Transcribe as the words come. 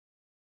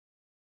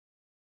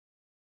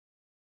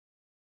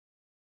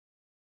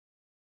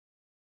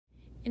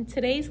In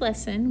today's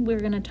lesson, we're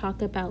going to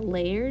talk about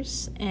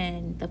layers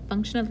and the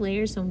function of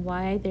layers and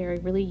why they're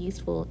really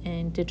useful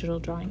in digital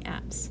drawing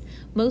apps.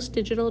 Most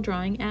digital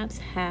drawing apps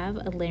have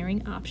a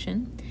layering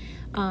option.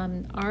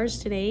 Ours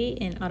today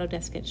in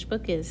Autodesk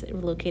Sketchbook is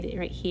located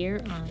right here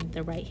on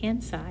the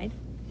right-hand side.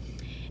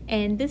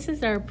 And this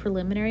is our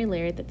preliminary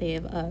layer that they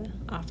have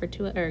offered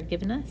to or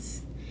given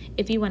us.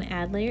 If you want to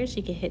add layers,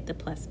 you can hit the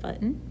plus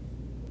button.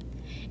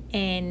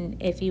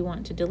 And if you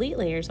want to delete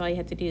layers, all you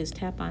have to do is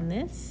tap on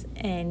this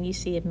and you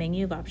see a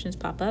menu of options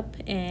pop up,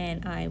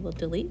 and I will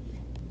delete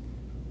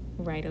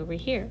right over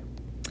here.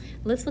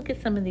 Let's look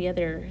at some of the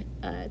other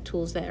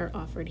tools that are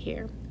offered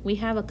here. We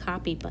have a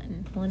copy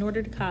button. Well, in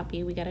order to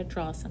copy, we got to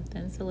draw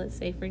something. So let's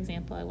say, for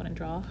example, I want to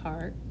draw a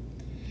heart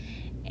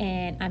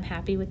and I'm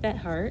happy with that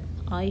heart.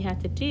 All you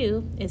have to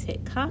do is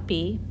hit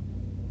copy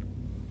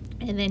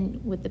and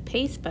then with the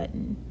paste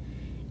button,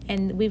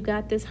 and we've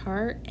got this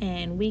heart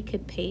and we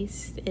could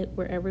paste it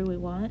wherever we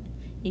want.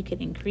 You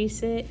could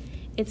increase it.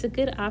 It's a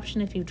good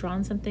option if you've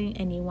drawn something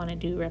and you want to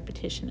do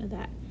repetition of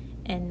that.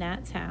 And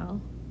that's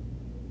how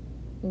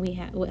we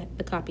have what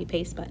the copy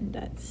paste button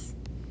does.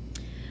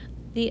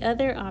 The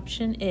other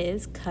option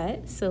is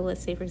cut. So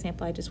let's say, for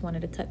example, I just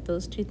wanted to cut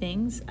those two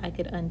things. I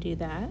could undo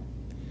that.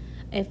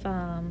 If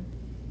I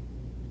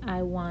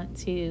want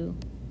to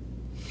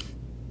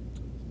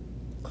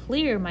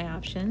clear my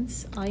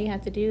options, all you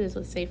have to do is,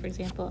 let's say, for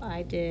example,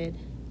 I did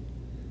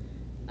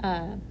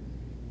a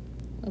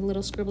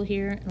little scribble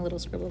here and a little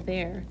scribble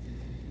there.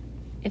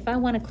 If I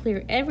want to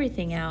clear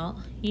everything out,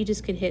 you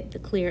just could hit the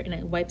clear and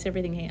it wipes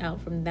everything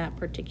out from that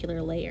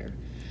particular layer.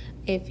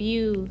 If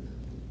you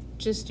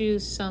just do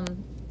some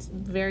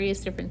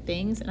various different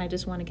things and I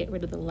just want to get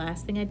rid of the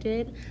last thing I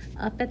did,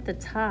 up at the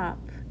top,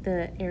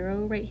 the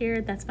arrow right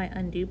here, that's my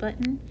undo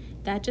button.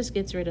 That just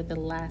gets rid of the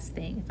last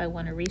thing. If I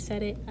want to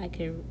reset it, I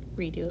could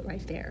redo it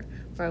right there.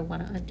 Or I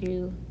want to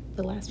undo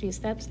the last few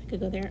steps, I could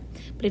go there.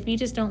 But if you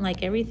just don't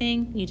like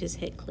everything, you just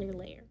hit clear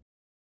layer.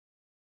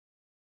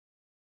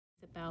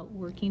 About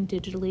working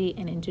digitally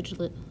and in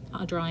digital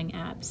drawing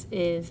apps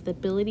is the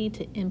ability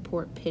to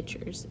import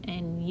pictures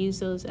and use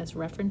those as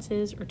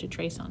references or to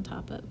trace on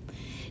top of.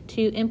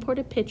 To import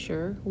a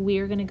picture, we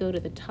are going to go to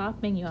the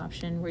top menu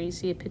option where you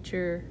see a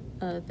picture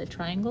of the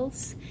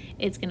triangles.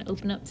 It's going to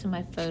open up to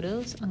my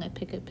photos. I'm going to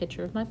pick a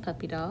picture of my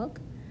puppy dog.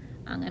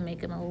 I'm going to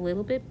make him a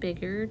little bit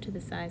bigger to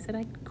the size that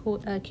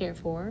I care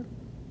for.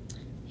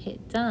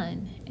 Hit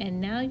done. And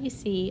now you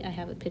see I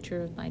have a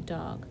picture of my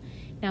dog.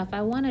 Now if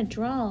I want to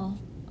draw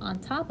on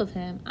top of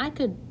him, I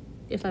could,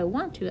 if I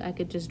want to, I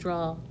could just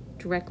draw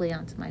directly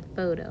onto my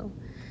photo.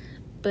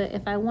 But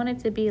if I wanted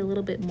to be a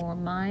little bit more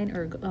mine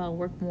or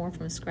work more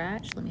from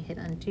scratch, let me hit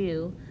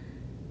undo.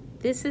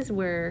 This is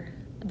where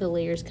the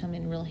layers come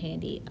in real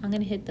handy. I'm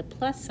going to hit the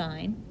plus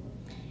sign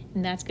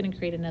and that's going to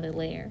create another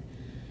layer.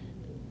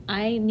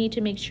 I need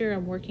to make sure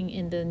I'm working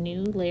in the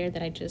new layer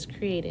that I just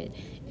created,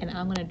 and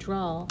I'm going to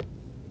draw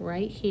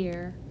right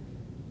here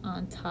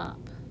on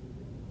top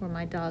where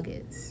my dog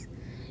is.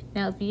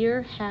 Now if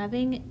you're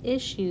having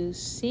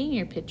issues seeing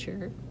your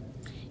picture,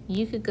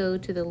 you could go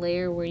to the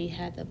layer where you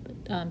had the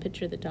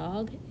picture of the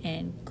dog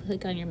and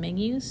click on your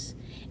menus,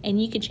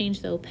 and you could change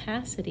the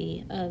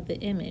opacity of the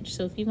image.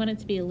 So if you want it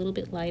to be a little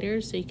bit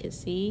lighter so you could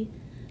see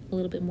a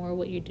little bit more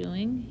what you're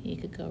doing, you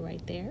could go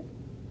right there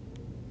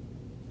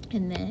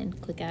and then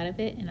click out of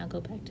it, and I'll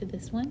go back to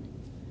this one.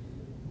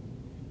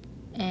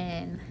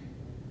 And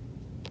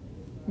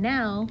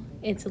now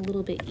it's a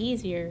little bit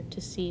easier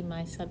to see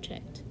my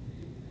subject.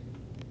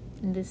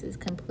 And this is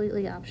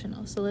completely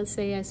optional. So let's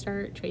say I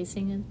start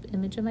tracing an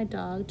image of my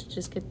dog to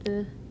just get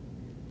the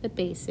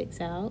basics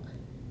out.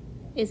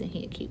 Isn't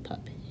he a cute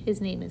pup? His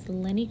name is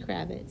Lenny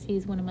Kravitz.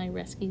 He's one of my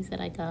rescues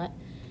that I got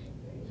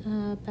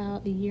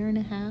about 1.5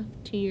 years,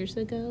 2 years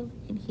ago,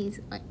 and he's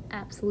my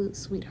absolute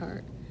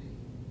sweetheart.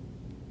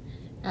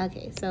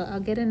 Okay, so I'll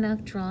get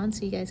enough drawn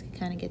so you guys can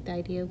kind of get the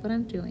idea of what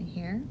I'm doing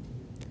here.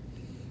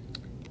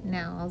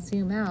 Now I'll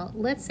zoom out.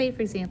 Let's say,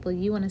 for example,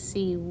 you want to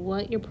see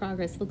what your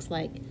progress looks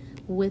like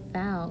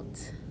without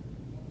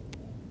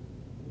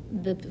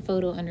the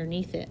photo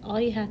underneath it.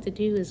 All you have to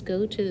do is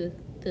go to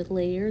the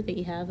layer that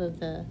you have of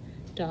the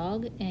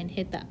dog and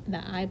hit the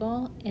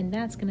eyeball, and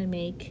that's going to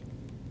make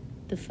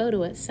the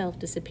photo itself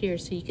disappear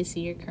so you can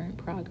see your current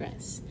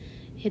progress.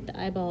 Hit the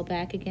eyeball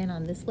back again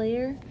on this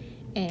layer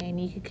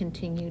and you can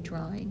continue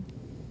drawing.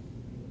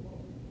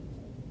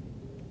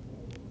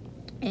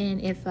 And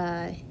if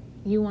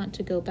you want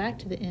to go back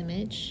to the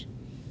image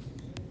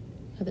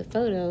of the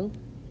photo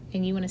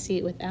and you want to see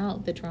it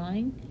without the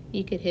drawing,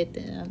 you could hit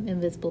the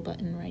invisible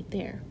button right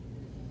there.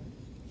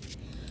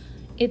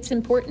 It's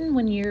important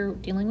when you're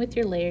dealing with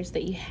your layers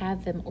that you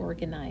have them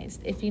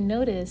organized. If you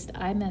noticed,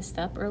 I messed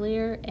up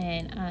earlier,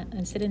 and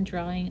instead of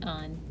drawing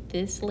on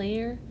this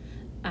layer,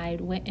 I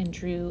went and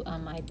drew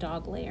on my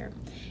dog layer.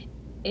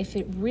 If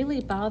it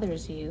really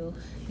bothers you,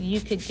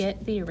 you could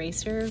get the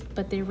eraser,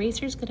 but the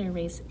eraser is going to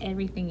erase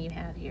everything you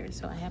have here.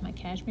 So I have my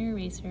cashmere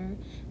eraser.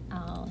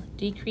 I'll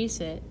decrease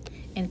it,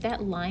 And if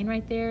that line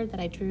right there that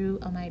I drew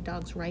on my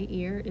dog's right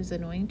ear is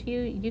annoying to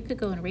you, you could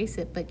go and erase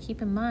it, but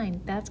keep in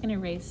mind, that's gonna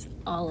erase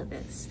all of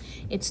this.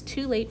 It's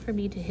too late for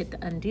me to hit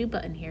the undo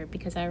button here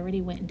because I already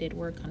went and did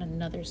work on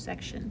another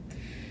section.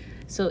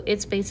 So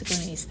it's basically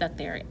gonna be stuck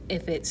there.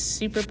 If it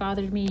super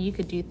bothered me, you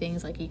could do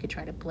things like you could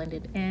try to blend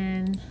it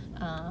in.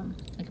 I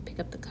could pick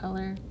up the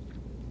color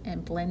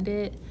and blend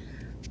it,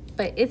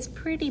 but it's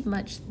pretty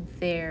much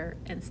there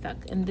and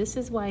stuck. And this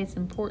is why it's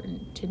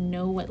important to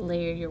know what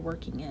layer you're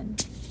working in.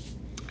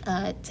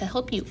 To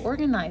help you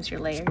organize your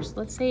layers,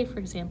 let's say, for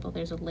example,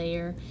 there's a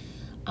layer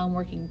I'm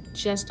working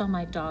just on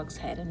my dog's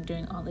head. I'm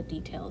doing all the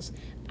details.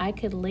 I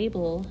could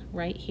label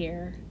right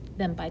here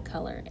them by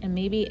color, and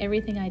maybe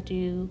everything I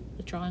do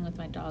with drawing with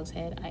my dog's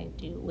head, I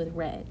do with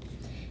red.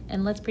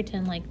 And let's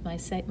pretend like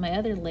my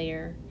other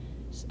layer,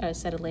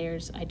 set of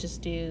layers, I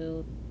just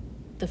do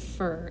the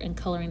fur and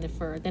coloring the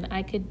fur. Then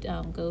I could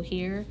go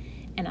here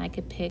and I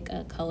could pick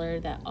a color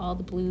that all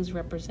the blues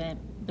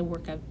represent the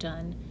work I've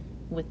done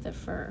with the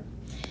fur.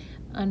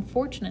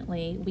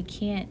 Unfortunately, we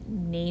can't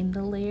name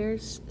the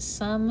layers.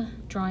 Some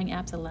drawing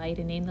apps allow you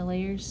to name the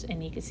layers,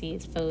 and you can see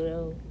it's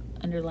photo,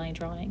 underline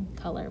drawing,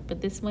 color. But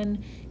this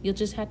one, you'll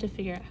just have to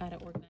figure out how to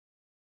organize.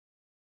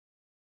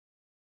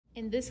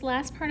 In this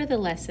last part of the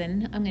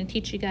lesson, I'm going to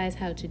teach you guys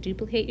how to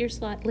duplicate your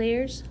slot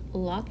layers,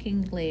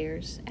 locking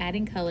layers,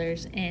 adding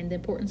colors, and the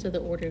importance of the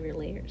order of your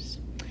layers.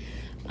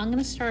 I'm going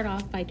to start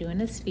off by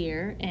doing a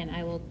sphere, and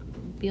I will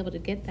be able to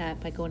get that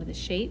by going to the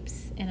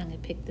shapes, and I'm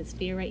going to pick the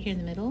sphere right here in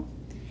the middle.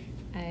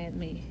 I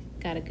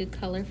got a good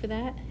color for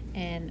that,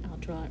 and I'll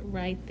draw it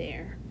right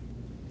there.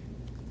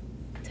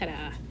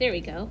 Ta-da! There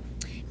we go.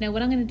 Now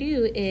what I'm going to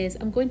do is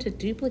I'm going to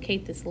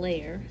duplicate this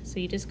layer. So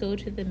you just go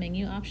to the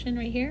menu option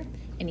right here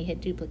and you hit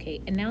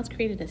duplicate, and now it's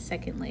created a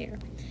second layer.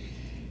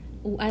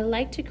 I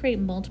like to create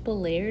multiple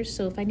layers,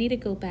 so if I need to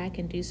go back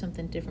and do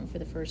something different for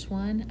the first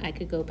one, I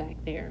could go back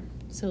there.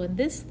 So in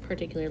this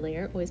particular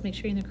layer, always make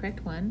sure you're in the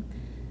correct one.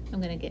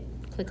 I'm going to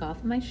click off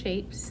of my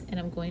shapes, and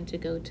I'm going to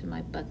go to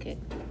my bucket.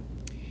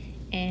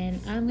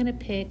 And I'm going to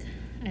pick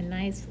a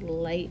nice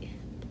light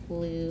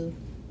blue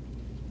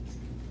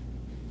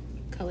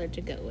color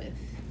to go with.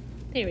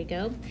 There we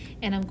go.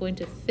 And I'm going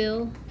to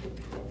fill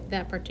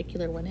that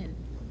particular one in.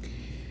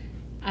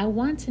 I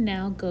want to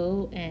now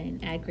go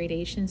and add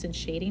gradations and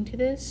shading to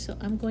this, so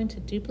I'm going to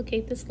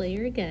duplicate this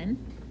layer again,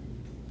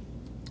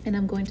 and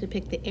I'm going to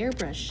pick the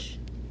airbrush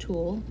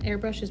tool.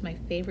 Airbrush is my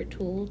favorite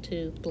tool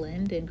to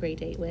blend and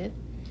gradate with,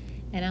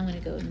 and I'm going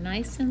to go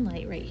nice and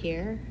light right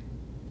here.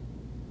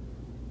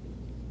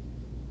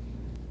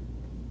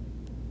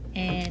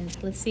 And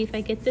let's see if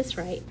I get this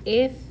right.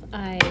 If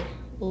I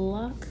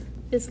lock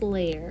this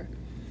layer,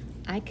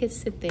 I could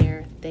sit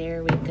there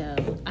we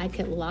go. I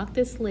could lock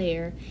this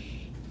layer,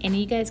 and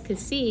you guys could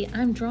see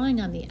I'm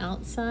drawing on the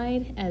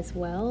outside as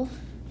well,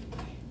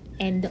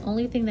 and the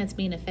only thing that's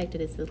being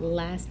affected is the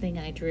last thing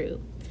I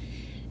drew.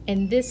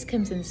 And this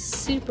comes in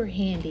super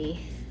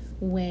handy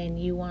when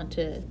you want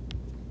to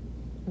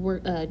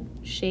work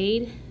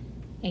shade,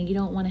 and you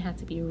don't want to have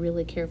to be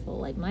really careful.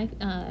 Like my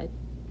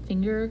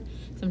finger,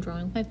 so I'm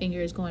drawing with my finger,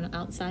 is going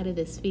outside of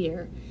this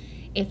sphere.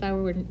 If I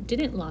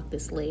didn't lock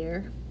this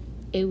layer,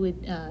 it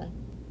would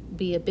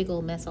be a big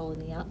old mess all on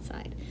the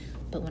outside.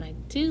 But when I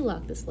do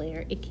lock this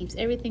layer, it keeps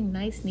everything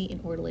nice, neat, and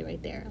orderly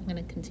right there. I'm going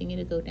to continue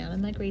to go down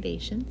in my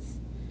gradations.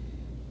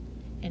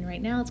 And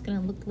right now it's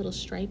going to look a little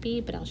stripy,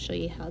 but I'll show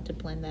you how to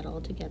blend that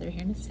all together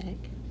here in a sec.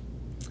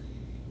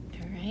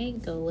 All right,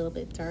 go a little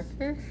bit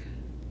darker.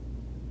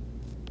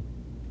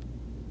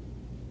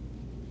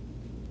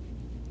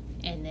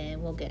 And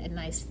then we'll get a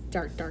nice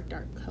dark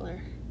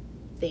color.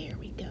 There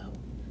we go.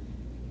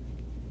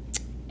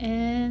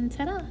 And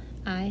ta-da!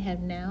 I have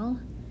now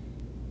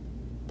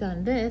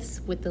done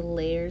this with the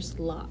layers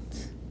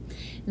locked.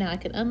 Now I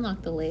could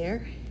unlock the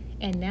layer,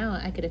 and now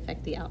I could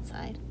affect the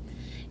outside.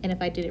 And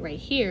if I did it right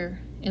here,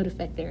 it would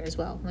affect there as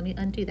well. Let me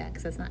undo that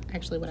because that's not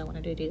actually what I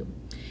wanted to do.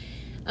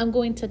 I'm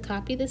going to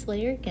copy this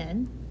layer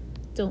again.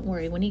 Don't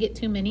worry, when you get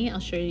too many, I'll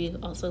show you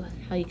also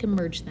how you can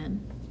merge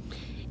them.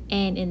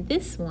 And in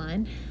this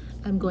one,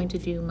 I'm going to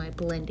do my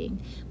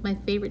blending. My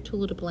favorite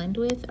tool to blend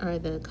with are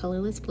the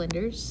colorless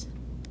blenders.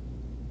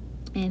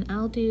 And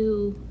I'll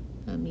do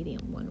a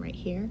medium one right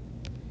here.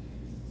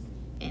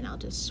 And I'll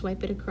just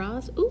swipe it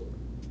across. Ooh,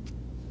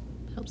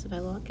 helps if I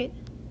lock it.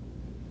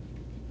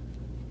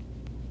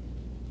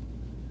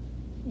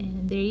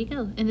 And there you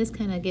go. And this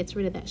kind of gets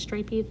rid of that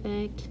stripey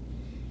effect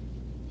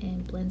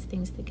and blends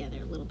things together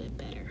a little bit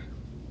better.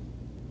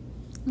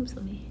 Oops,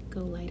 let me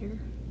go lighter.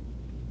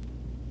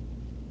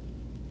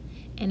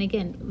 And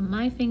again,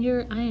 my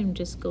finger, I am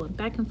just going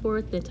back and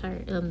forth the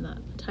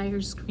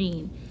entire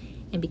screen.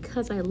 And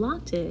because I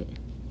locked it,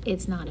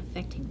 it's not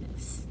affecting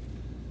this.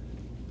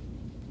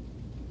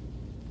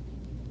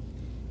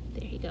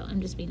 There you go. I'm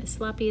just being as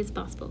sloppy as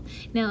possible.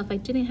 Now, if I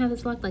didn't have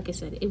this locked, like I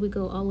said, it would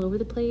go all over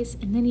the place,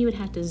 and then you would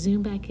have to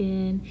zoom back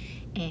in,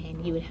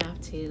 and you would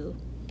have to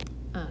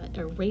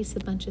erase a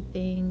bunch of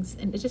things,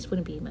 and it just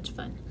wouldn't be much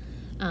fun.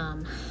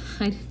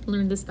 I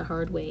learned this the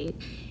hard way,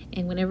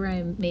 and whenever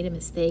I made a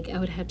mistake, I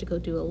would have to go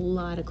do a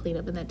lot of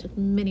cleanup, and that took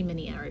many,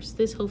 many hours.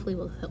 This hopefully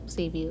will help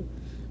save you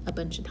a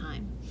bunch of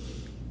time.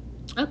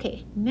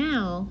 Okay,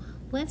 now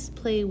let's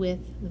play with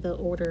the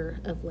order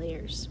of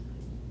layers.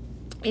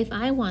 If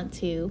I want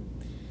to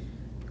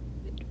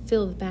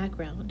fill the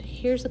background,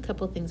 here's a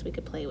couple things we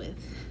could play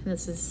with.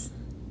 This is,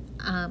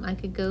 I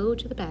could go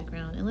to the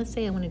background, and let's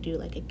say I want to do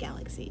like a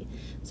galaxy.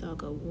 So I'll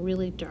go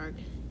really dark.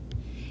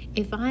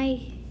 If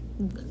I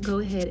go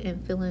ahead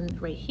and fill in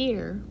right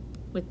here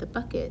with the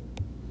bucket,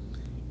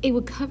 it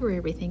would cover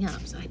everything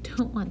up. So I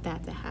don't want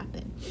that to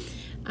happen.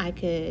 I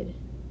could,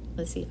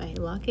 let's see, if I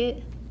lock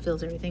it,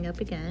 fills everything up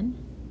again.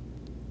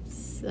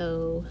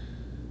 So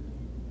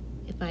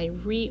if I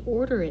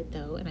reorder it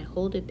though, and I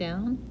hold it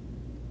down,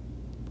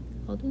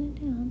 holding it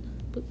down,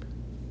 boop,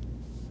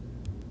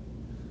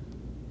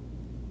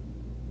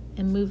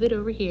 and move it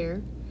over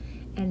here,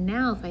 and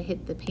now if I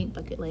hit the paint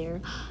bucket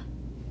layer,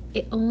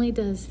 it only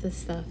does the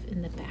stuff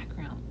in the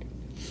background.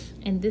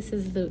 And this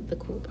is the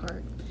cool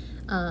part.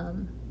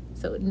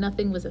 So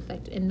nothing was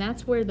affected, and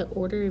that's where the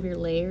order of your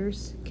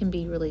layers can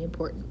be really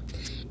important.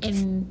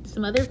 And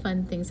some other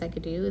fun things I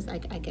could do is I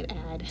could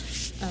add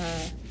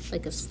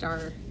like a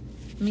star.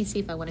 Let me see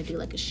if I want to do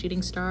like a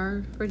shooting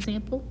star, for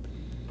example.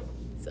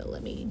 So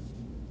let me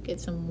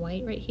get some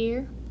white right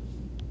here.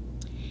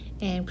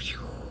 And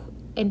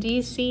do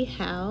you see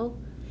how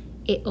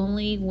it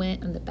only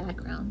went on the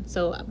background?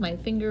 So my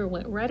finger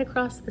went right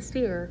across the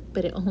sphere,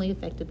 but it only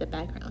affected the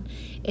background.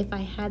 If I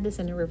had this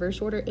in a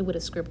reverse order, it would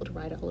have scribbled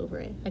right all over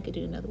it. I could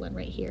do another one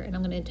right here, and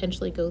I'm going to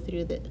intentionally go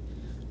through the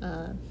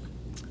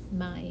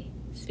my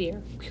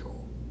sphere,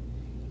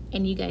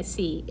 and you guys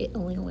see it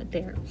only went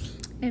there.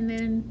 And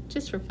then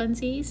just for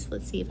funsies,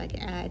 let's see if I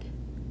can add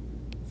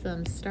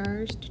some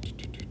stars.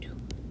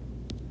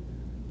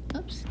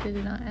 Oops, did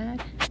it not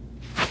add?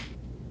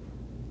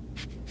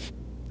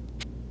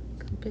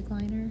 Big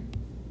liner.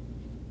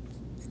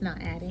 It's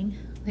not adding.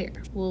 Here,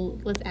 well,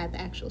 let's add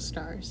the actual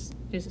stars.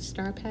 There's a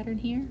star pattern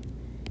here,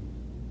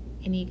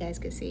 and you guys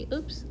can see.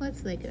 Oops,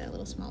 let's make it a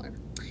little smaller.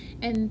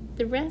 And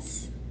the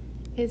rest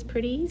is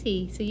pretty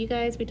easy. So you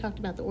guys, we talked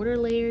about the order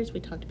layers. We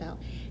talked about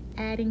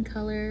adding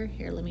color.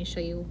 Here, let me show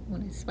you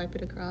when I swipe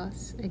it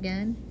across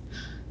again.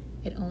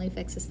 It only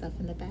affects the stuff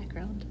in the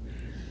background.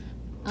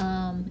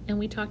 And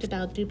we talked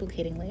about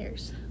duplicating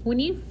layers. When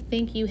you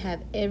think you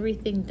have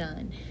everything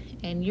done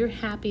and you're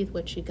happy with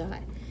what you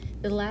got,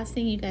 the last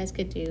thing you guys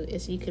could do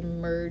is you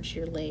can merge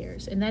your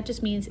layers. And that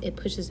just means it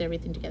pushes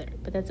everything together.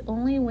 But that's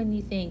only when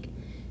you think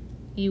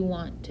you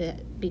want to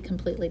be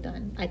completely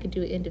done. I could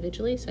do it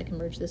individually, so I can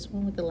merge this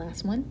one with the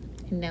last one,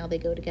 and now they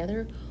go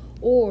together.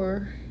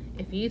 Or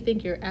if you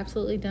think you're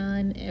absolutely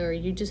done, or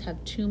you just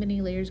have too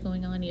many layers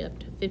going on, you have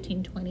to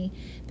 15, 20,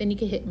 then you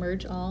can hit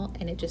merge all,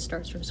 and it just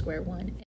starts from square one.